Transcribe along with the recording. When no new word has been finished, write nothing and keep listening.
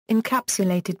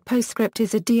Encapsulated PostScript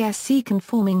is a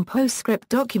DSC-conforming PostScript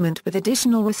document with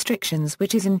additional restrictions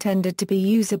which is intended to be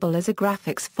usable as a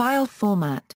graphics file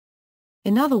format.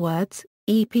 In other words,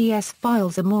 EPS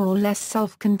files are more or less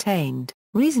self-contained,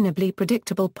 reasonably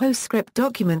predictable PostScript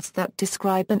documents that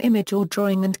describe an image or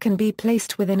drawing and can be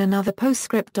placed within another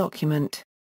PostScript document.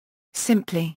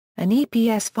 Simply, an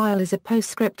EPS file is a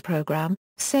PostScript program,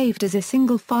 saved as a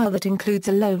single file that includes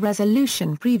a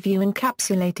low-resolution preview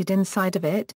encapsulated inside of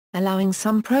it, allowing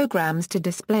some programs to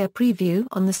display a preview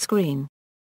on the screen.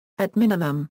 At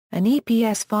minimum, an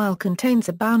EPS file contains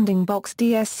a BoundingBox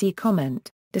DSC comment,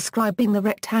 describing the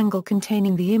rectangle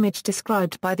containing the image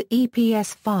described by the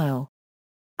EPS file.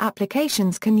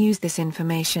 Applications can use this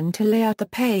information to lay out the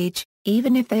page,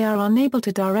 even if they are unable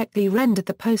to directly render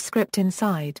the PostScript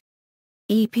inside.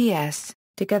 EPS,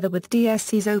 together with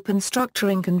DSC's open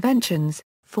structuring conventions,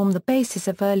 form the basis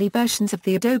of early versions of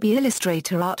the Adobe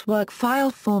Illustrator artwork file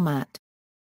format.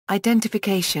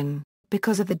 Identification.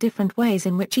 Because of the different ways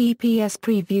in which EPS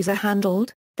previews are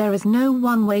handled, there is no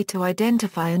one way to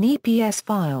identify an EPS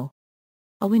file.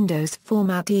 A Windows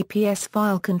format EPS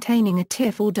file containing a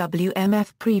TIFF or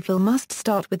WMF preview must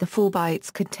start with the 4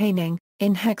 bytes containing,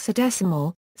 in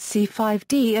hexadecimal,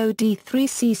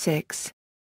 C5DOD3C6.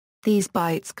 These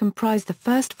bytes comprise the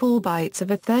first 4 bytes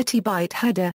of a 30-byte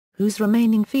header, whose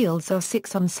remaining fields are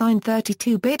 6 unsigned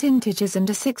 32-bit integers and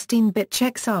a 16-bit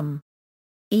checksum.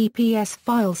 EPS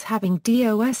files having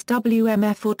DOS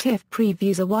WMF or TIFF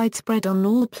previews are widespread on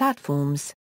all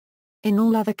platforms. In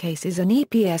all other cases an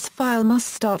EPS file must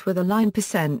start with a line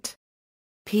 %.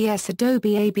 PS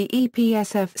Adobe AB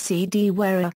EPS FCD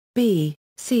where A, B,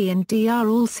 C and D are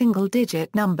all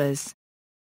single-digit numbers.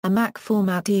 A Mac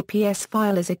format EPS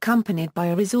file is accompanied by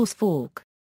a resource fork.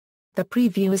 The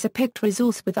preview is a picked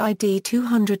resource with ID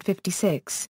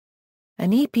 256.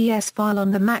 An EPS file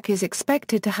on the Mac is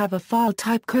expected to have a file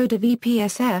type code of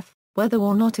EPSF, whether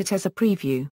or not it has a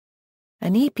preview.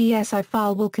 An EPSI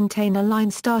file will contain a line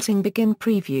starting begin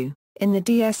preview, in the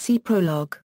DSC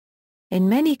prologue. In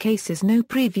many cases no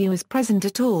preview is present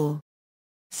at all.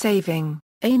 Saving.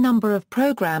 A number of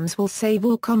programs will save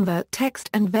or convert text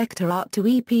and vector art to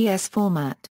EPS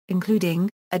format,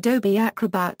 including Adobe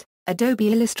Acrobat,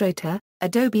 Adobe Illustrator,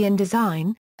 Adobe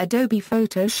InDesign, Adobe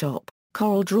Photoshop,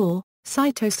 CorelDRAW,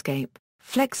 Cytoscape,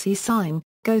 FlexiSign,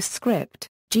 GhostScript,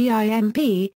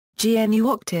 GIMP, GNU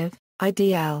Octave,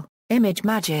 IDL,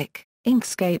 ImageMagick,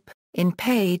 Inkscape,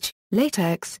 InPage,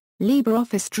 LaTeX,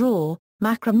 LibreOffice Draw,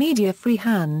 Macromedia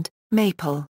Freehand,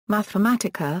 Maple,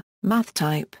 Mathematica,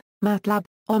 MathType, MATLAB,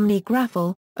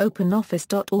 OmniGraffle,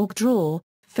 OpenOffice.org Draw,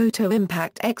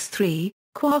 PhotoImpact X3,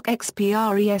 Quark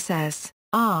XPRESS,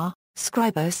 R,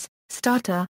 Scribus,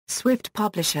 Starter, Swift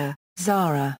Publisher,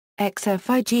 Zara,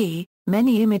 XFIG.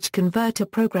 Many image converter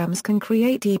programs can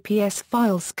create EPS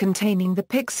files containing the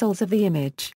pixels of the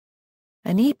image.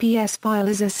 An EPS file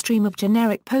is a stream of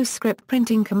generic PostScript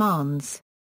printing commands.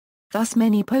 Thus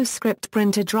many PostScript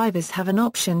printer drivers have an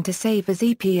option to save as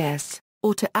EPS,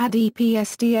 or to add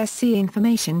EPS DSC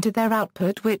information to their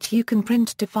output which you can print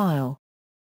to file.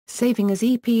 Saving as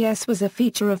EPS was a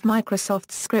feature of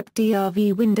Microsoft's Script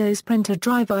DRV Windows Printer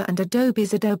Driver and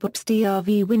Adobe's AdobeOps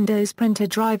DRV Windows Printer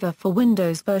Driver for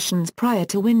Windows versions prior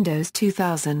to Windows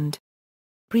 2000.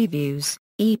 Previews.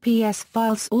 EPS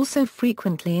files also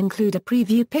frequently include a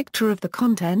preview picture of the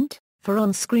content, for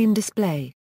on-screen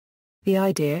display. The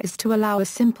idea is to allow a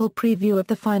simple preview of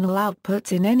the final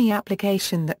outputs in any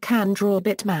application that can draw a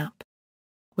bitmap.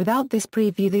 Without this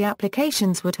preview the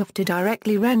applications would have to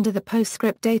directly render the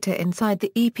PostScript data inside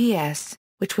the EPS,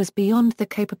 which was beyond the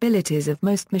capabilities of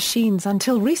most machines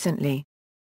until recently.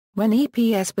 When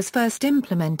EPS was first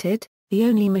implemented, the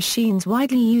only machines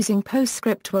widely using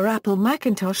PostScript were Apple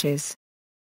Macintoshes.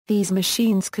 These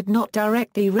machines could not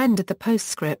directly render the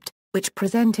PostScript, which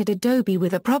presented Adobe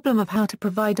with a problem of how to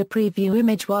provide a preview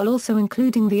image while also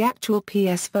including the actual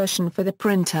PS version for the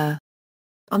printer.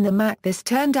 On the Mac this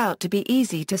turned out to be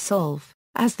easy to solve,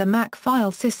 as the Mac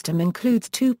file system includes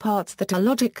 2 parts that are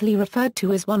logically referred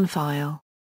to as one file.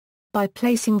 By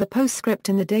placing the PostScript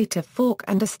in the data fork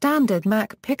and a standard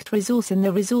Mac picked resource in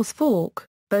the resource fork,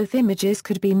 both images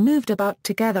could be moved about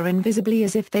together invisibly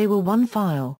as if they were one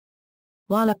file.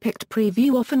 While a picked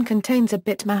preview often contains a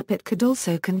bitmap, it could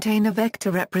also contain a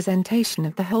vector representation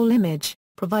of the whole image,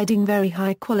 providing very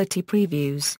high-quality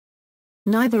previews.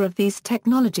 Neither of these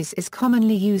technologies is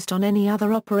commonly used on any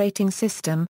other operating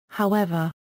system,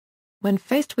 however. When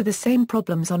faced with the same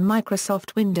problems on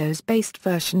Microsoft Windows-based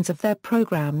versions of their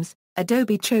programs,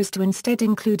 Adobe chose to instead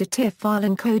include a TIFF file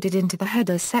encoded into the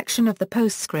header section of the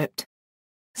PostScript.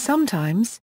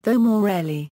 Sometimes, though more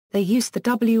rarely, they use the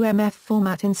WMF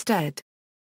format instead.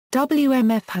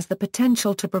 WMF has the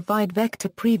potential to provide vector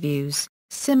previews,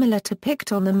 similar to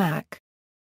PICT on the Mac.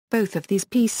 Both of these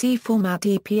PC format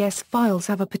EPS files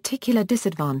have a particular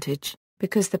disadvantage,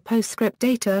 because the PostScript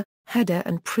data, header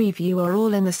and preview are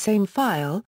all in the same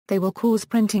file. They will cause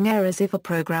printing errors if a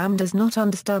program does not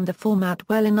understand the format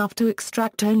well enough to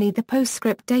extract only the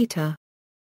PostScript data.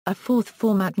 A fourth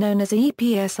format known as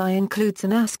EPSI includes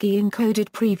an ASCII encoded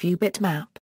preview bitmap.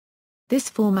 This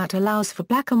format allows for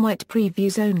black and white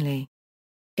previews only.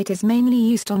 It is mainly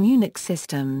used on Unix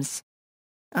systems.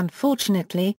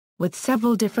 Unfortunately, with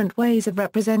several different ways of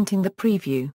representing the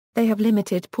preview, they have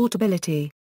limited portability.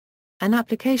 An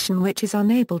application which is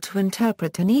unable to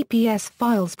interpret an EPS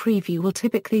file's preview will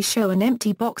typically show an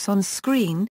empty box on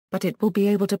screen, but it will be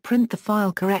able to print the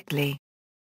file correctly.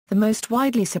 The most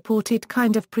widely supported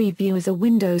kind of preview is a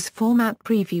Windows format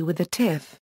preview with a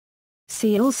TIFF.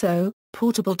 See also,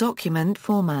 Portable Document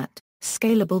Format,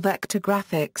 Scalable Vector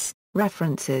Graphics,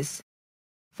 References.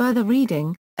 Further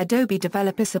reading, Adobe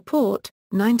Developer Support,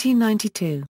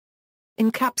 1992.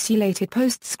 Encapsulated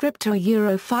PostScript or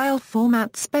Euro File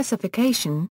Format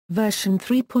Specification, version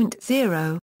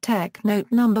 3.0, Tech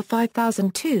Note number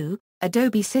 5002,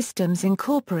 Adobe Systems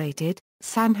Incorporated,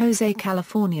 San Jose,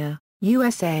 California,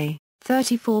 USA,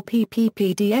 34 pp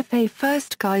PDF. A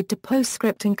First Guide to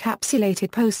PostScript. Encapsulated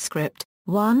PostScript,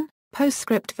 1,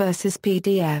 PostScript versus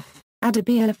PDF,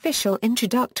 Adobe Official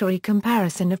Introductory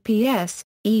Comparison of PS,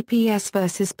 EPS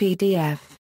versus PDF.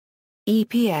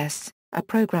 EPS, a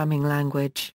programming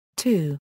language. 2.